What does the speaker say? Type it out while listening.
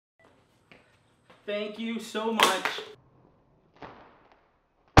Thank you so much.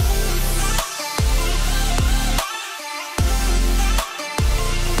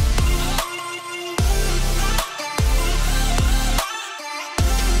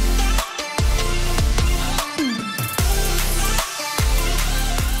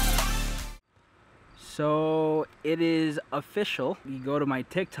 So it is official. You go to my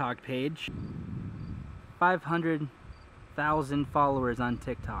TikTok page, 500,000 followers on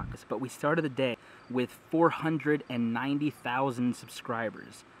TikTok. But we started the day with 490,000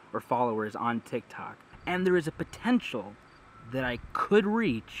 subscribers or followers on TikTok. And there is a potential that I could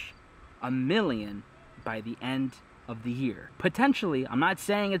reach 1 million by the end of the year. Potentially, I'm not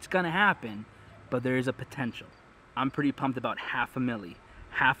saying it's gonna happen, but there is a potential. I'm pretty pumped about half a milli.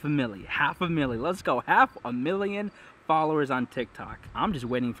 Let's go, 500,000 followers on TikTok. I'm just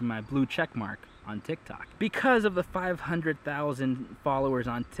waiting for my blue check mark on TikTok. Because of the 500,000 followers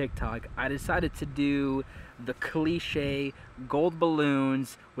on TikTok, I decided to do the cliche gold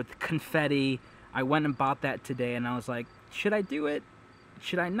balloons with confetti. I went and bought that today and I was like, should I do it?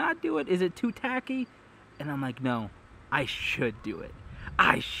 Should I not do it? Is it too tacky? And I'm like, no, I should do it.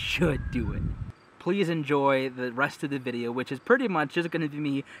 I should do it. Please enjoy the rest of the video, which is pretty much just going to be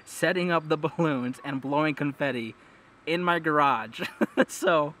me setting up the balloons and blowing confetti in my garage.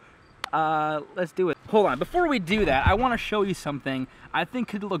 So, let's do it. Hold on, before we do that, I want to show you something I think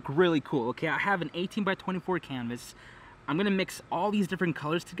could look really cool. Okay, I have an 18 by 24 canvas. I'm going to mix all these different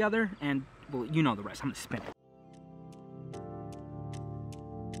colors together and, well, you know the rest. I'm going to spin it.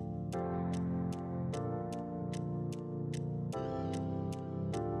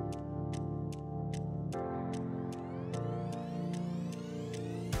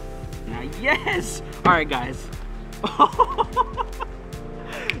 Yes! Alright guys.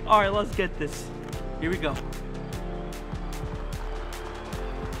 Alright, let's get this. Here we go.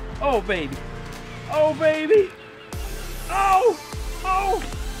 Oh baby. Oh baby. Oh! Oh!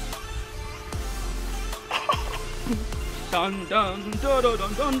 Dun dun dun dun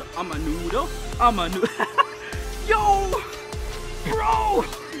dun dun. I'm a noodle. I'm a noodle. Yo! Bro!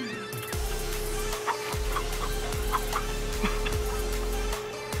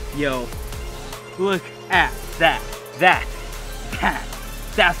 Yo. Look at that.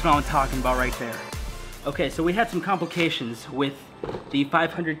 That's what I'm talking about right there. Okay, so we had some complications with the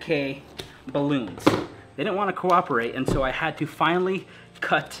 500K balloons. They didn't want to cooperate, and so I had to finally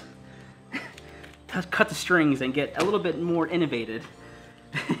cut the strings and get a little bit more innovative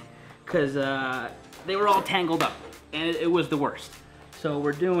because they were all tangled up, and it was the worst. So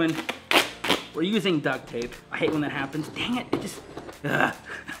we're using duct tape. I hate when that happens. Dang it, it just...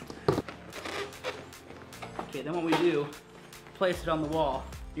 Okay, then what we do, place it on the wall.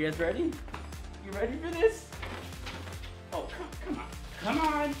 You guys ready? You ready for this? Oh, come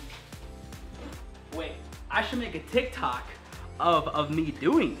on. Wait, I should make a TikTok of me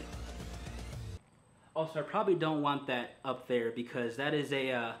doing it. Also, I probably don't want that up there because that is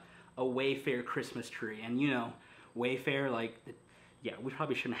a Wayfair Christmas tree. And you know, Wayfair, like, yeah, we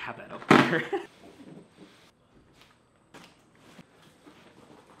probably shouldn't have that up there.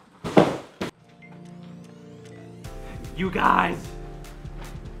 You guys,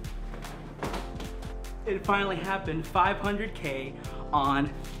 it finally happened, 500K on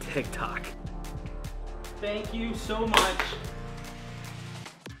TikTok. Thank you so much.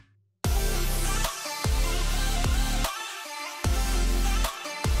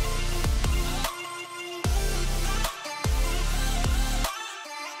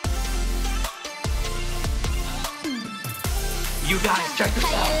 You guys, check this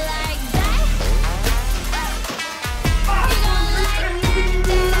out.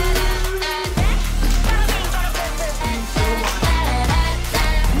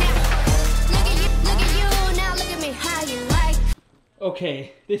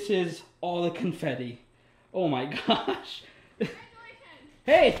 Okay, this is all the confetti. Oh my gosh.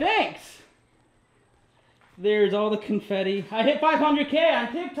 Hey, thanks! There's all the confetti. I hit 500K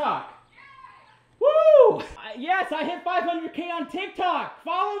on TikTok. Woo! Yes, I hit 500K on TikTok.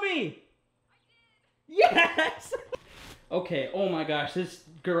 Follow me. Yes! Okay, oh my gosh, this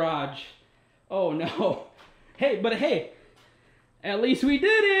garage. Oh no. Hey, but hey, at least we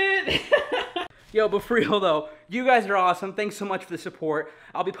did it! Yo, but for real though, you guys are awesome. Thanks so much for the support.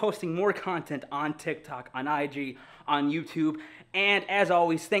 I'll be posting more content on TikTok, on IG, on YouTube. And as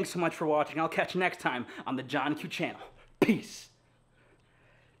always, thanks so much for watching. I'll catch you next time on the John Q channel. Peace.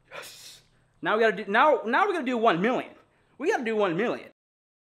 Yes. Now we gotta do, now we're gonna do 1 million. We gotta do 1 million.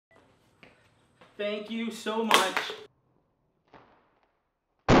 Thank you so much.